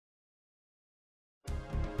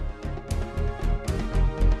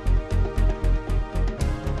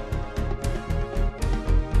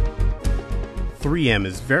3M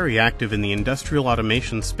is very active in the industrial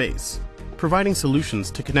automation space, providing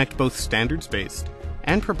solutions to connect both standards-based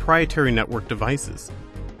and proprietary network devices.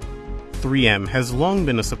 3M has long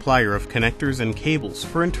been a supplier of connectors and cables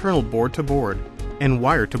for internal board-to-board and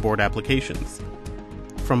wire-to-board applications.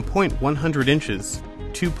 From 0.100 inches,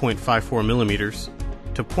 2.54 millimeters,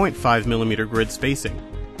 to 0.5 millimeter grid spacing,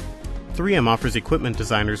 3M offers equipment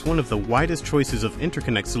designers one of the widest choices of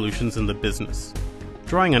interconnect solutions in the business,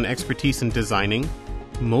 drawing on expertise in designing,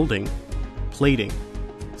 molding, plating,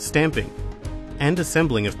 stamping, and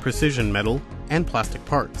assembling of precision metal and plastic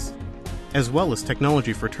parts, as well as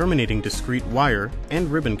technology for terminating discrete wire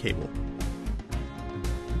and ribbon cable.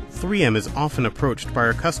 3M is often approached by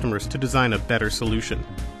our customers to design a better solution.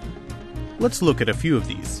 Let's look at a few of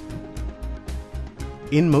these.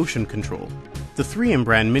 In motion control, the 3M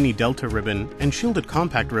brand Mini Delta ribbon and shielded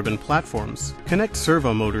compact ribbon platforms connect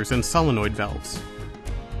servo motors and solenoid valves.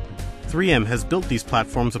 3M has built these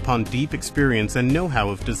platforms upon deep experience and know-how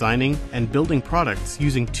of designing and building products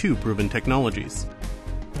using two proven technologies: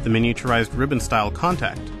 the miniaturized ribbon-style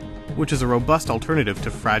contact, which is a robust alternative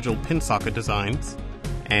to fragile pin socket designs,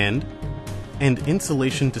 and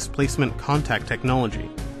insulation displacement contact technology,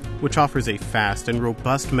 which offers a fast and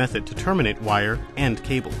robust method to terminate wire and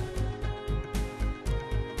cable.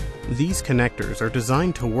 These connectors are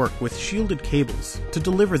designed to work with shielded cables to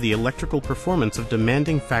deliver the electrical performance of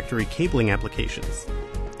demanding factory cabling applications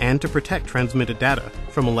and to protect transmitted data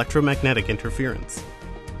from electromagnetic interference.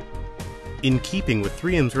 In keeping with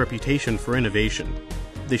 3M's reputation for innovation,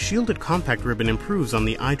 the shielded compact ribbon improves on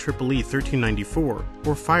the IEEE 1394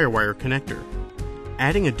 or Firewire connector,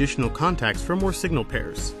 adding additional contacts for more signal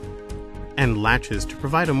pairs, and latches to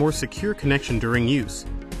provide a more secure connection during use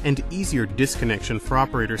and easier disconnection for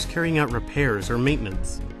operators carrying out repairs or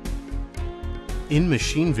maintenance. In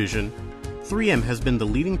machine vision, 3M has been the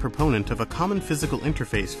leading proponent of a common physical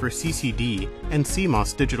interface for CCD and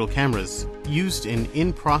CMOS digital cameras used in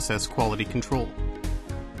in-process quality control.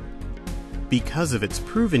 Because of its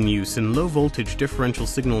proven use in low-voltage differential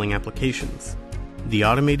signaling applications, the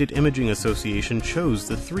Automated Imaging Association chose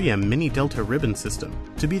the 3M Mini Delta ribbon system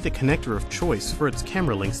to be the connector of choice for its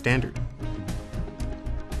CameraLink standard.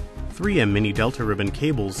 3M Mini Delta ribbon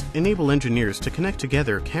cables enable engineers to connect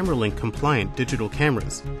together CameraLink-compliant digital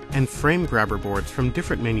cameras and frame grabber boards from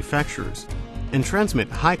different manufacturers and transmit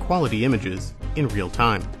high-quality images in real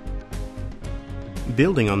time.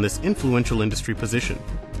 Building on this influential industry position,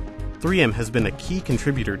 3M has been a key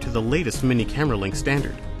contributor to the latest Mini CameraLink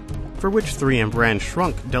standard, for which 3M brand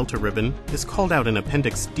shrunk Delta ribbon is called out in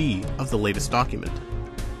Appendix D of the latest document.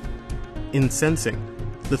 In sensing,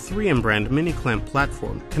 the 3M brand Mini Clamp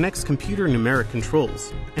platform connects computer numeric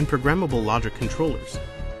controls and programmable logic controllers,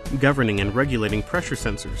 governing and regulating pressure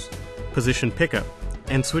sensors, position pickup,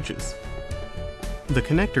 and switches. The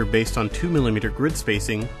connector, based on 2mm grid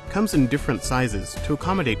spacing, comes in different sizes to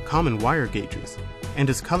accommodate common wire gauges and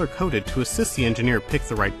is color-coded to assist the engineer pick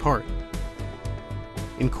the right part.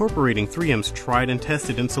 Incorporating 3M's tried and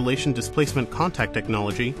tested insulation displacement contact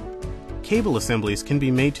technology, cable assemblies can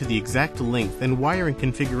be made to the exact length and wiring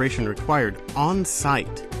configuration required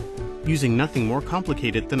on-site, using nothing more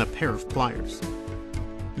complicated than a pair of pliers.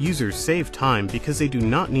 Users save time because they do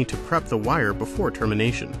not need to prep the wire before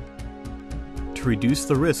termination. To reduce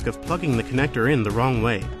the risk of plugging the connector in the wrong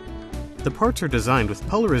way, the parts are designed with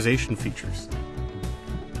polarization features.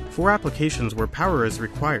 For applications where power is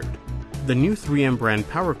required, the new 3M brand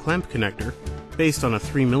Power Clamp connector, based on a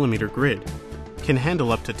 3mm grid, can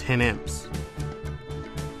handle up to 10 amps.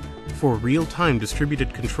 For real-time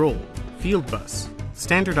distributed control, Fieldbus,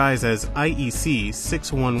 standardized as IEC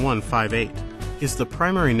 61158, is the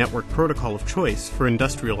primary network protocol of choice for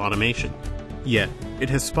industrial automation. Yet, it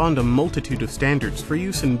has spawned a multitude of standards for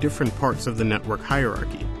use in different parts of the network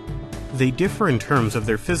hierarchy. They differ in terms of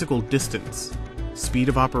their physical distance, speed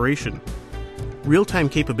of operation, real-time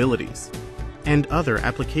capabilities, and other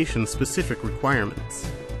application-specific requirements.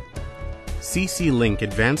 CC-Link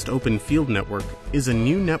Advanced Open Field Network is a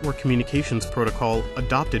new network communications protocol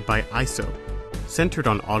adopted by ISO, centered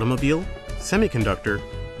on automobile, semiconductor,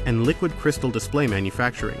 and liquid crystal display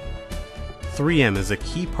manufacturing. 3M is a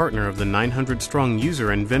key partner of the 900-strong user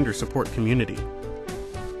and vendor support community.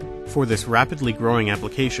 For this rapidly growing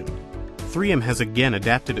application, 3M has again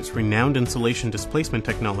adapted its renowned insulation displacement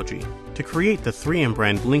technology to create the 3M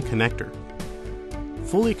brand Link connector.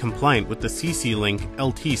 Fully compliant with the CC-Link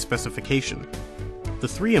LT specification, the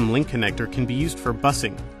 3M Link connector can be used for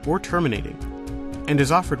busing or terminating, and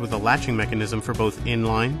is offered with a latching mechanism for both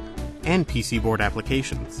inline and PC board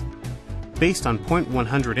applications, based on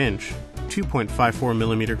 0.100 inch, 2.54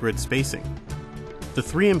 mm grid spacing. The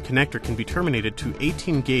 3M connector can be terminated to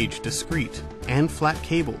 18-gauge discrete and flat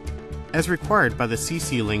cable, as required by the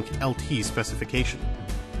CC-Link LT specification.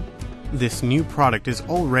 This new product is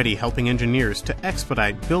already helping engineers to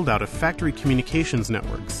expedite build-out of factory communications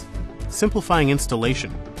networks, simplifying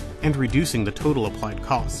installation and reducing the total applied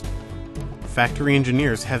cost. Factory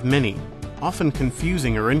engineers have many, often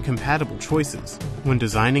confusing or incompatible choices when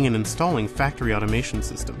designing and installing factory automation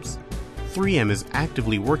systems. 3M is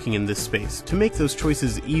actively working in this space to make those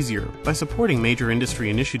choices easier by supporting major industry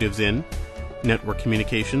initiatives in network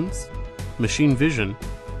communications, machine vision,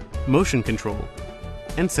 motion control,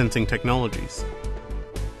 and sensing technologies.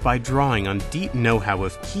 By drawing on deep know-how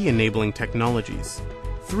of key enabling technologies,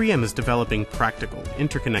 3M is developing practical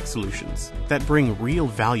interconnect solutions that bring real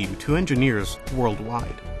value to engineers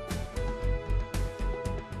worldwide.